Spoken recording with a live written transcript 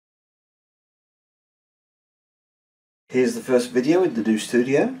Here's the first video in the new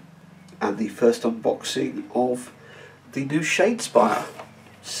studio and the first unboxing of the new Shadespire.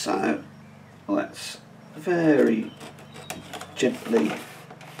 So let's very gently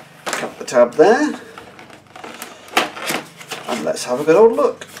cut the tab there and let's have a good old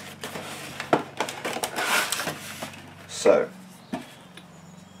look. So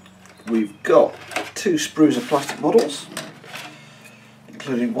we've got two sprues of plastic models,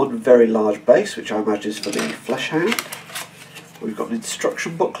 including one very large base, which I imagine is for the flesh hound. We've got an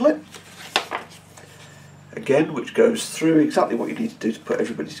instruction booklet, again, which goes through exactly what you need to do to put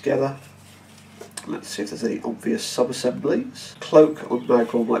everybody together. Let's see if there's any obvious sub-assemblies. Cloak on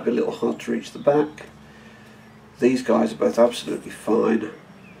Magore might be a little hard to reach the back. These guys are both absolutely fine,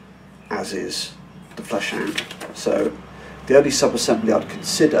 as is the flesh hound. So the only sub-assembly I'd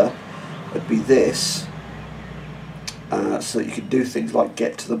consider would be this, so that you can do things like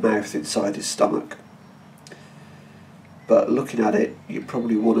get to the mouth inside his stomach. But looking at it, you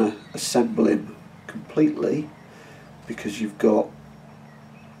probably want to assemble him completely, because you've got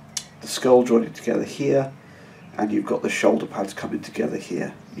the skull joining together here and you've got the shoulder pads coming together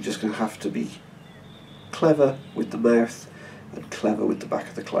here. You're just going to have to be clever with the mouth and clever with the back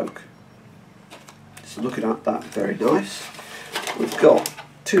of the cloak. So looking at that, very nice. We've got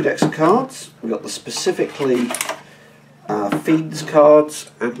two decks of cards. We've got the specifically Fiends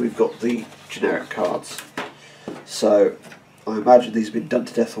cards and we've got the generic cards. So I imagine these have been done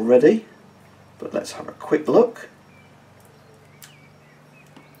to death already, but let's have a quick look.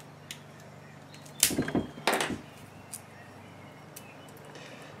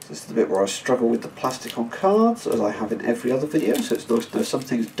 This is the bit where I struggle with the plastic on cards, as I have in every other video, so it's nice to know some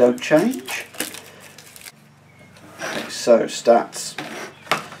things don't change. Okay, so stats.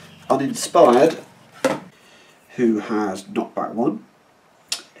 Uninspired, who has knockback 1,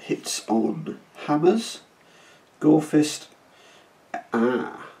 hits on hammers, Gorefist.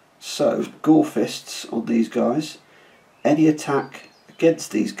 So Gorefists on these guys, any attack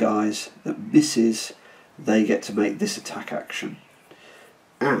against these guys that misses, they get to make this attack action.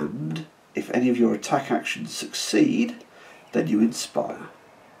 And if any of your attack actions succeed, then you inspire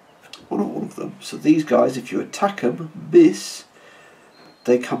on all of them. So these guys, if you attack them, miss,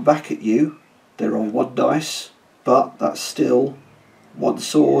 they come back at you. They roll 1 dice, but that's still 1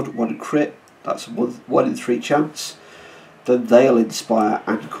 sword, 1 crit. That's a 1 in 3 chance. Then they'll inspire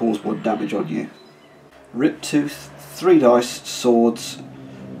and cause 1 damage on you. Riptooth, 3 dice, swords,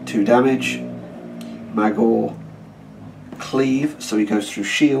 2 damage. Magore, cleave, so he goes through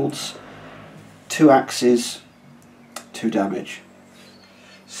shields, 2 axes, 2 damage.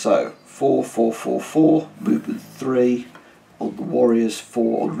 So 4, 4, 4, 4, movement 3 on the warriors,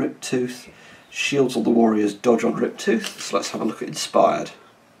 4 on Riptooth, shields on the warriors, dodge on Riptooth. So let's have a look at inspired.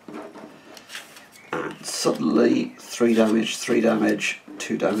 And suddenly 3 damage, 3 damage,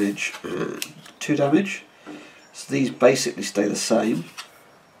 2 damage, and 2 damage. So these basically stay the same.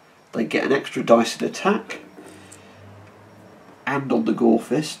 They get an extra dice in attack, and on the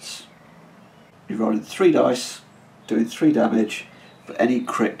Gorefists, you're rolling 3 dice, doing 3 damage, but any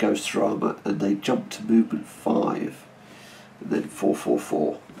crit goes through armour, and they jump to movement 5, and then 4, 4,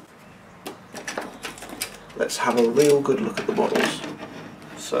 4. Let's have a real good look at the models.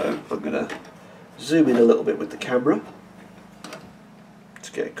 So I'm going to zoom in a little bit with the camera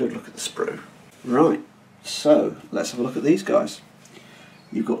to get a good look at the sprue. Right, so let's have a look at these guys.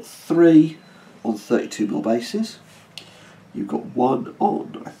 You've got 3 on 32mm bases. You've got 1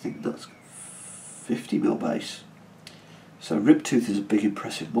 on, I think that's 50mm base. So Riptooth is a big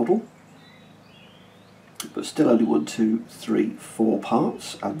impressive model, but still only 1, 2, 3, 4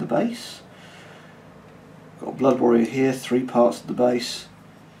 parts and the base. Got a Blood Warrior here, 3 parts of the base.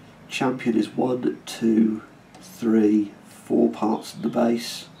 Champion is 1, 2, 3, 4 parts of the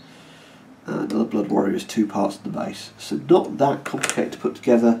base. And another Blood Warrior is 2 parts of the base. So not that complicated to put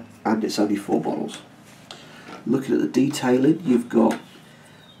together, and it's only 4 models. Looking at the detailing, you've got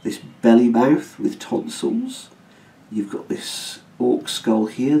this belly mouth with tonsils. You've got this orc skull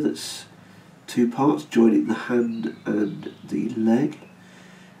here that's 2 parts joining the hand and the leg.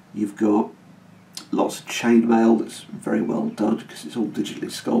 You've got lots of chainmail that's very well done because it's all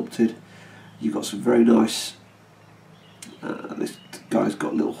digitally sculpted. You've got some very nice, this guy's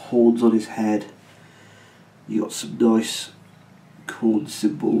got little horns on his head. You've got some nice corn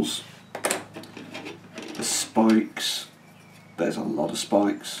symbols. The spikes, there's a lot of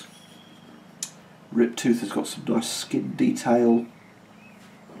spikes. Riptooth has got some nice skin detail.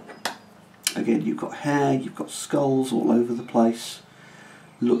 Again, you've got hair, you've got skulls all over the place.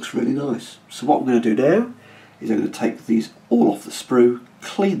 Looks really nice. So what I'm going to do now is I'm going to take these all off the sprue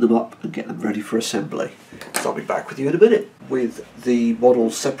clean them up and get them ready for assembly. So I'll be back with you in a minute. With the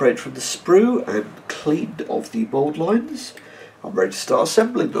models separated from the sprue and cleaned of the mould lines, I'm ready to start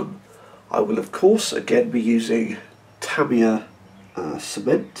assembling them. I will of course again be using Tamiya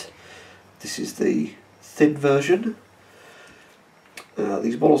cement. This is the thin version.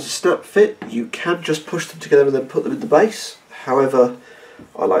 These models are snap fit. You can just push them together and then put them in the base. However,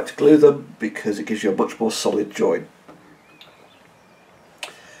 I like to glue them because it gives you a much more solid join.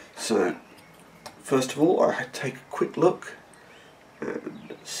 So, first of all, I take a quick look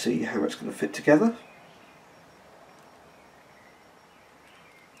and see how it's going to fit together.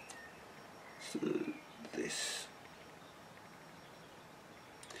 So, this.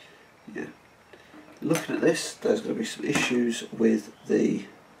 Yeah. Looking at this, there's going to be some issues with the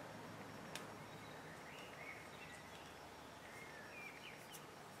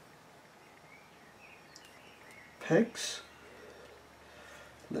pegs.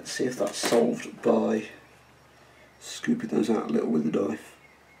 Let's see if that's solved by scooping those out a little with a knife.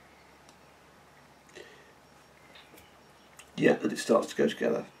 Yeah, and it starts to go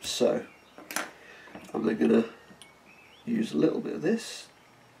together. So I'm then going to use a little bit of this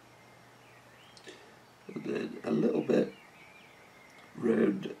and then a little bit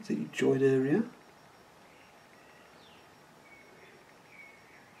round the join area.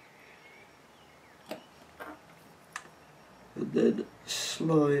 And then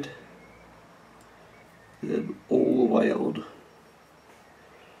slide them all the way on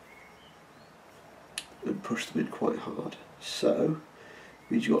and push them in quite hard. So,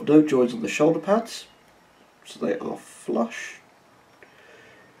 it means you've got no joins on the shoulder pads, so they are flush.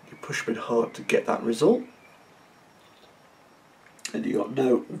 You push them in hard to get that result, and you've got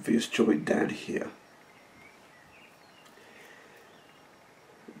no obvious joint down here.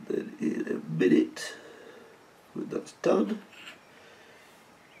 And then in a minute, when that's done,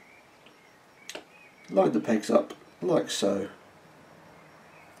 line the pegs up like so,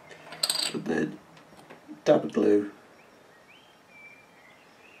 and then dab of glue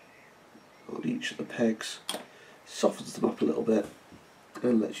on each of the pegs, softens them up a little bit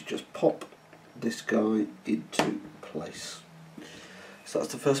and lets you just pop this guy into place. So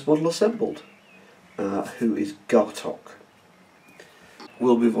that's the first model assembled, who is Gartok.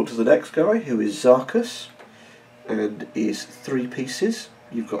 We'll move on to the next guy, who is Zarkus, and is 3 pieces.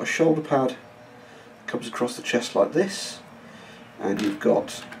 You've got a shoulder pad, comes across the chest like this, and you've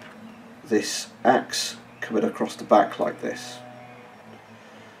got this axe coming across the back like this.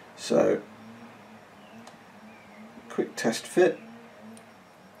 So, quick test fit.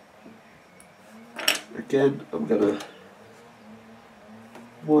 Again, I'm going to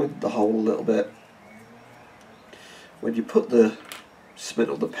widen the hole a little bit. When you put the cement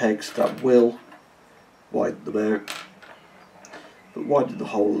on the pegs, that will widen them out, but widening the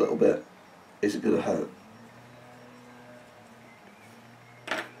hole a little bit isn't going to hurt.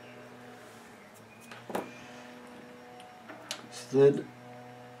 So then,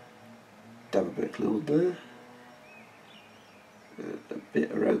 dab a bit of glue on there, and a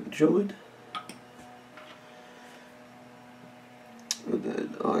bit around the join, and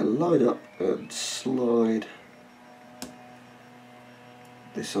then I line up and slide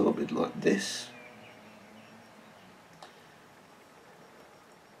this arm in like this.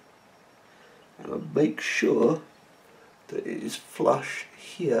 And I make sure that it is flush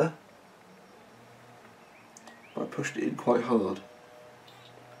here by pushing it in quite hard.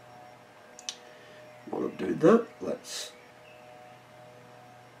 While I'm doing that, let's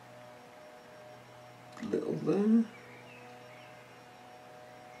little there, and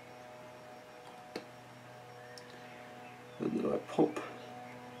then I pop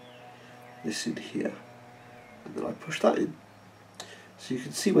this in here, and then I push that in. So you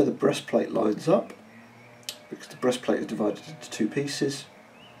can see where the breastplate lines up, because the breastplate is divided into 2 pieces,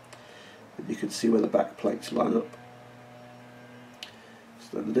 and you can see where the back plates line up.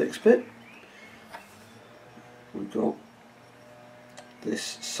 So then the next bit, we've got this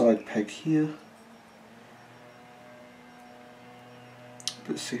side peg here.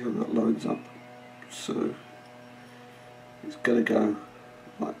 Let's see how that lines up. So it's going to go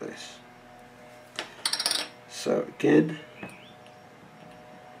like this. So again,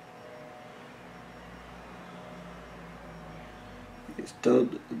 it's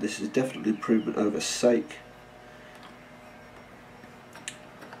done. This is definitely improvement over Sake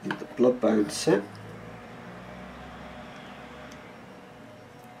in the Bloodbound set.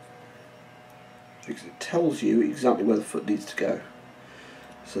 Because it tells you exactly where the foot needs to go.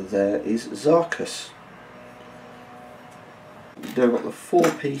 So there is Zarkus. We've now got the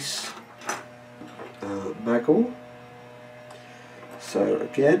 4-piece Magore. So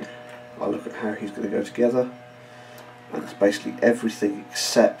again, I look at how he's going to go together, and it's basically everything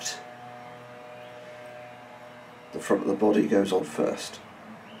except the front of the body goes on first.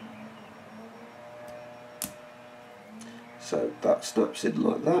 So that snaps in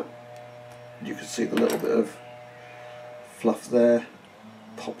like that. You can see the little bit of fluff there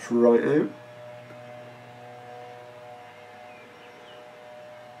pops right out.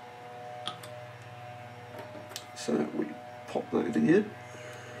 So we pop that in again.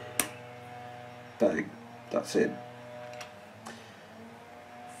 Bang, that's in.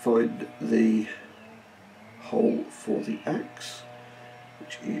 Find the hole for the axe,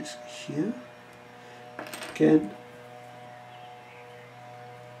 which is here. Again,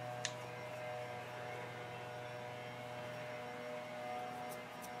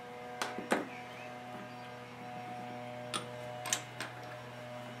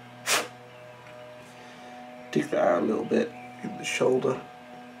 dig that out a little bit in the shoulder.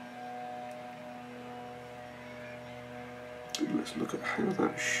 And let's look at how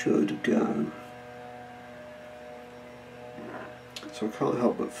that should go. So I can't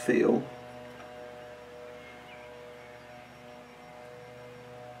help but feel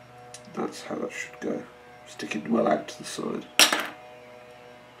that's how that should go, sticking well out to the side.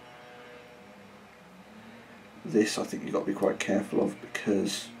 This I think you've got to be quite careful of,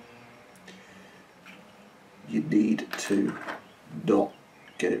 because you need to not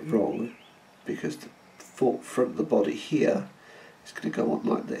get it wrong, because the front of the body here is going to go on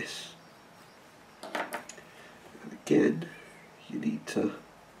like this. And again, you need to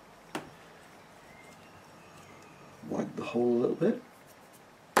widen the hole a little bit.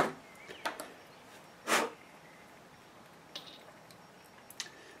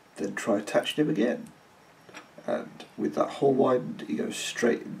 Then try attaching him again. And with that hole widened, he goes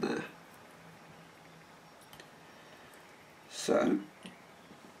straight in there. So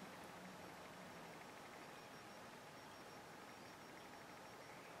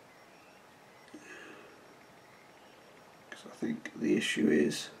because I think the issue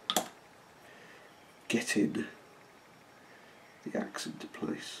is getting the axe into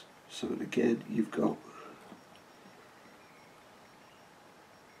place. So again, you've got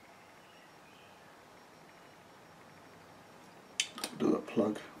another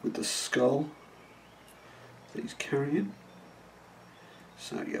plug with the skull that he's carrying.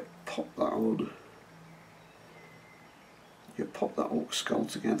 So you pop that on, you pop that orc skull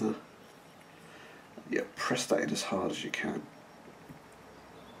together, and you press that in as hard as you can.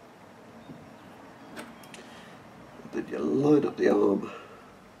 And then you line up the arm,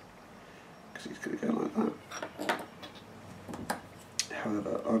 because he's going to go like that.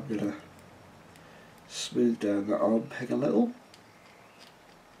 However, I'm going to smooth down that arm peg a little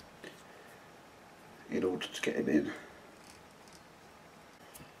in order to get him in.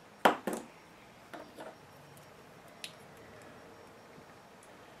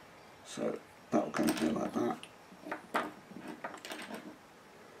 So that'll go in there like that.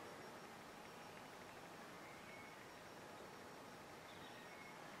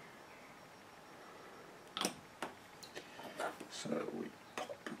 So we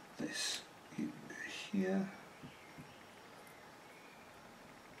pop this in here.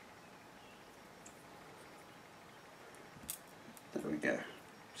 There we go.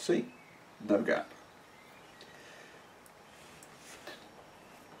 See? No gap.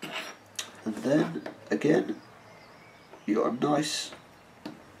 And then, again, you got a nice,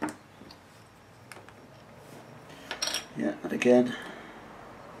 yeah, and again,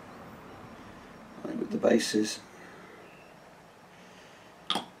 with the bases,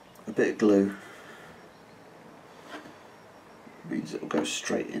 a bit of glue means it will go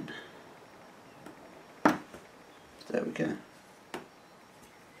straight in. There we go.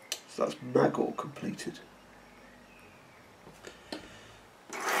 So that's Magore completed.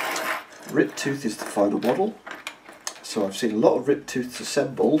 Rip Tooth is the final model. So I've seen a lot of Rip Tooths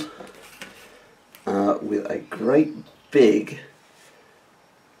assembled with a great big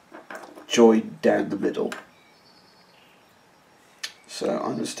join down the middle. So I'm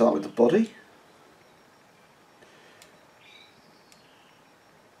going to start with the body.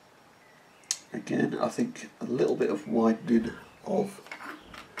 Again, I think a little bit of widening of,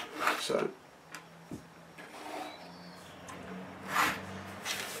 so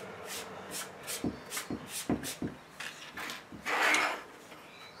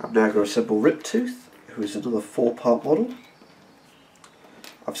I'm now going to assemble Rip Tooth, who is another 4-part model.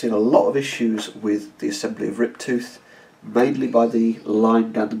 I've seen a lot of issues with the assembly of Rip Tooth, mainly by the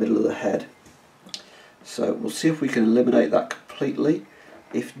line down the middle of the head. So we'll see if we can eliminate that completely.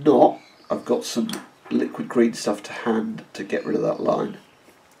 If not, I've got some liquid green stuff to hand to get rid of that line.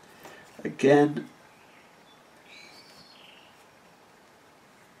 Again,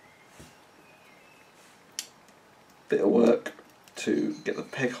 bit of work to get the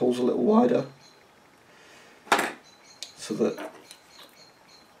peg holes a little wider so that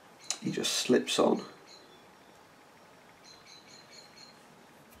he just slips on.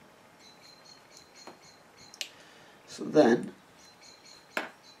 So then,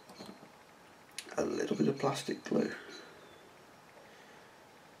 a little bit of plastic glue.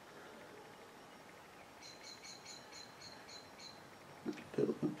 A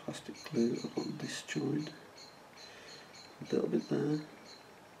little bit of plastic glue on this joint. A little bit there.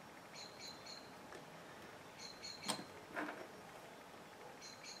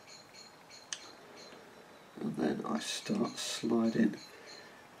 And then I start sliding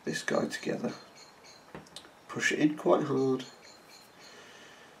this guy together. Push it in quite hard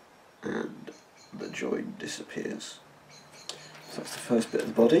and the joint disappears. So that's the first bit of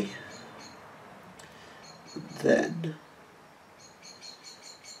the body. And then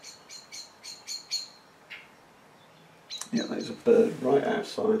yeah, there's a bird right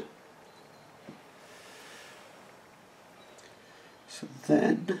outside. So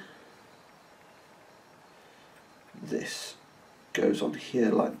then this goes on here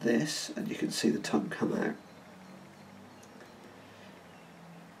like this, and you can see the tongue come out.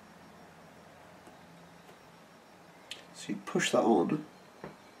 So you push that on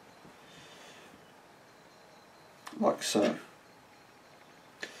like so.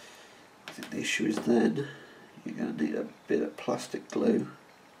 I think the issue is then you're going to need a bit of plastic glue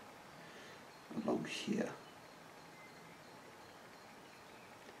along here.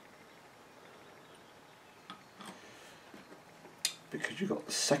 Because you've got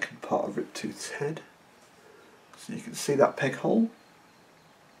the second part of Riptooth's head. So you can see that peg hole.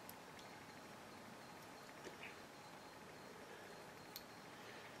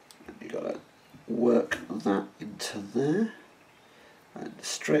 And you've got to work that into there. And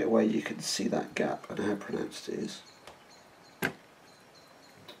straight away you can see that gap and how pronounced it is.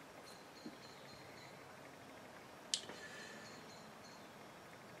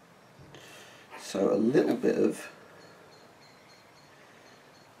 So a little bit of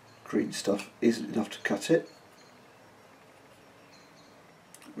green stuff isn't enough to cut it.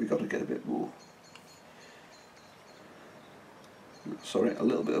 We've got to get a bit more. Sorry, a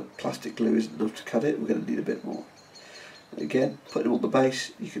little bit of plastic glue isn't enough to cut it. We're going to need a bit more. Again, putting them on the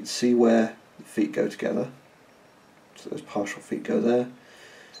base, you can see where the feet go together. So those partial feet go there.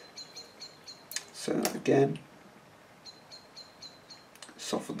 So again,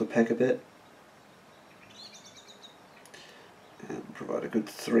 soften the peg a bit and provide a good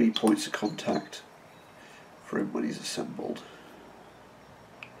 3 points of contact for him when he's assembled.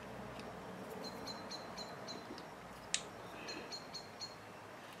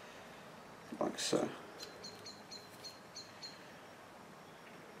 Like so.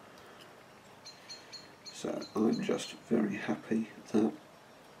 So I'm just very happy that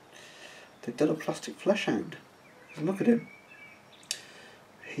they've done a plastic flesh hound. Look at him.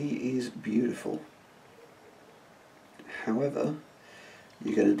 He is beautiful. However,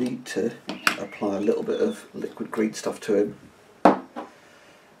 you're going to need to apply a little bit of liquid green stuff to him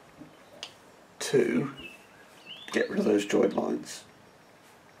to get rid of those joint lines.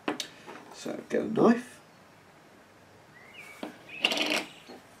 So get a knife.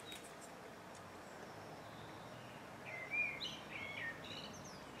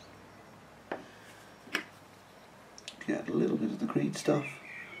 Get a little bit of the green stuff.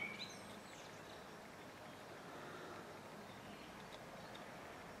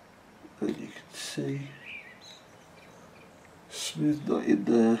 And you can see, smooth that in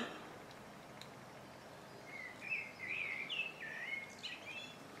there.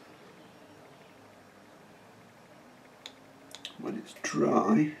 When it's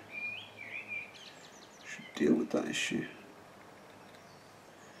dry, should deal with that issue.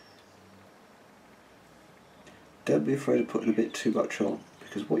 Don't be afraid of putting a bit too much on,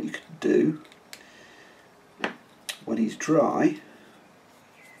 because what you can do when he's dry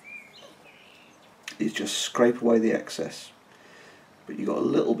is just scrape away the excess. But you've got a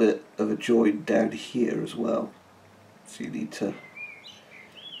little bit of a join down here as well, so you need to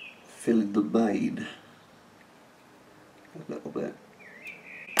fill in the mane a little bit.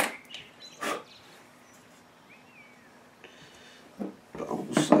 But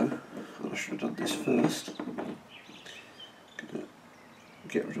also, I should have done this first. Gonna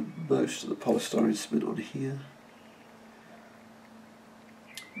get rid of most of the polystyrene cement on here,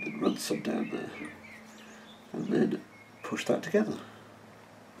 and then run some down there, and then push that together.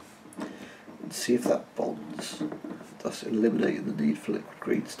 and see if that bonds, thus eliminating the need for liquid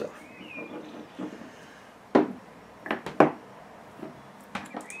green stuff.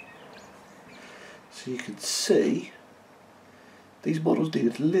 So you can see these models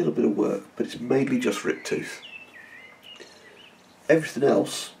need a little bit of work, but it's mainly just rip tooth. Everything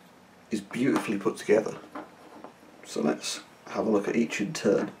else is beautifully put together. So let's have a look at each in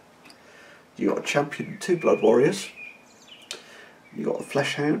turn. You got a champion and 2 blood warriors. You got the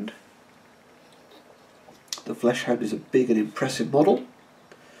flesh hound. The flesh hound is a big and impressive model.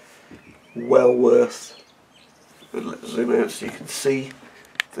 Well worth. And let's zoom out so you can see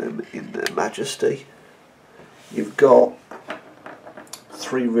them in their majesty. You've got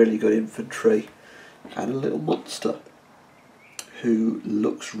 3 really good infantry and a little monster who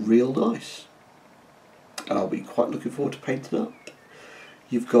looks real nice. I'll be quite looking forward to painting up.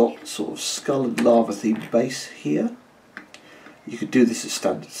 You've got sort of skull and lava themed base here. You could do this as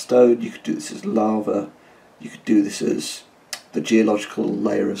standard stone, you could do this as lava, you could do this as the geological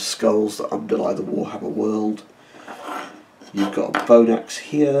layer of skulls that underlie the Warhammer world. You've got a bone axe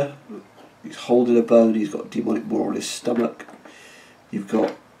here. He's holding a bone, he's got demonic maw on his stomach. You've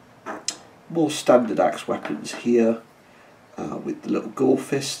got more standard axe weapons here with the little gore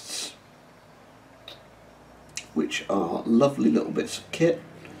fists, which are lovely little bits of kit.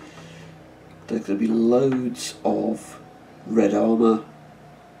 There's going to be loads of red armour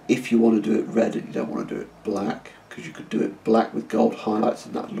if you want to do it red and you don't want to do it black, because you could do it black with gold highlights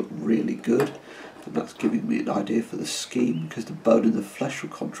and that would look really good. And that's giving me an idea for the scheme, because the bone and the flesh will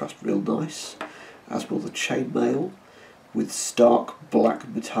contrast real nice, as will the chainmail with stark black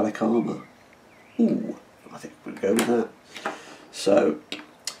metallic armour. Ooh, I think we'll go with that. So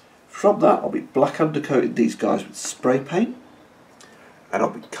from that I'll be black undercoating these guys with spray paint, and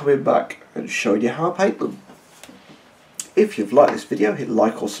I'll be coming back and showing you how I paint them. If you've liked this video, hit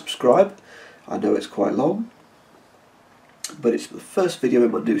like or subscribe. I know it's quite long, but it's the first video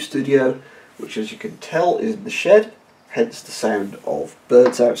in my new studio, which as you can tell is in the shed, hence the sound of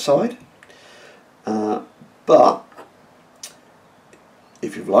birds outside. But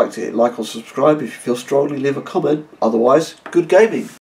if you've liked it, hit like or subscribe. If you feel strongly, leave a comment. Otherwise, good gaming.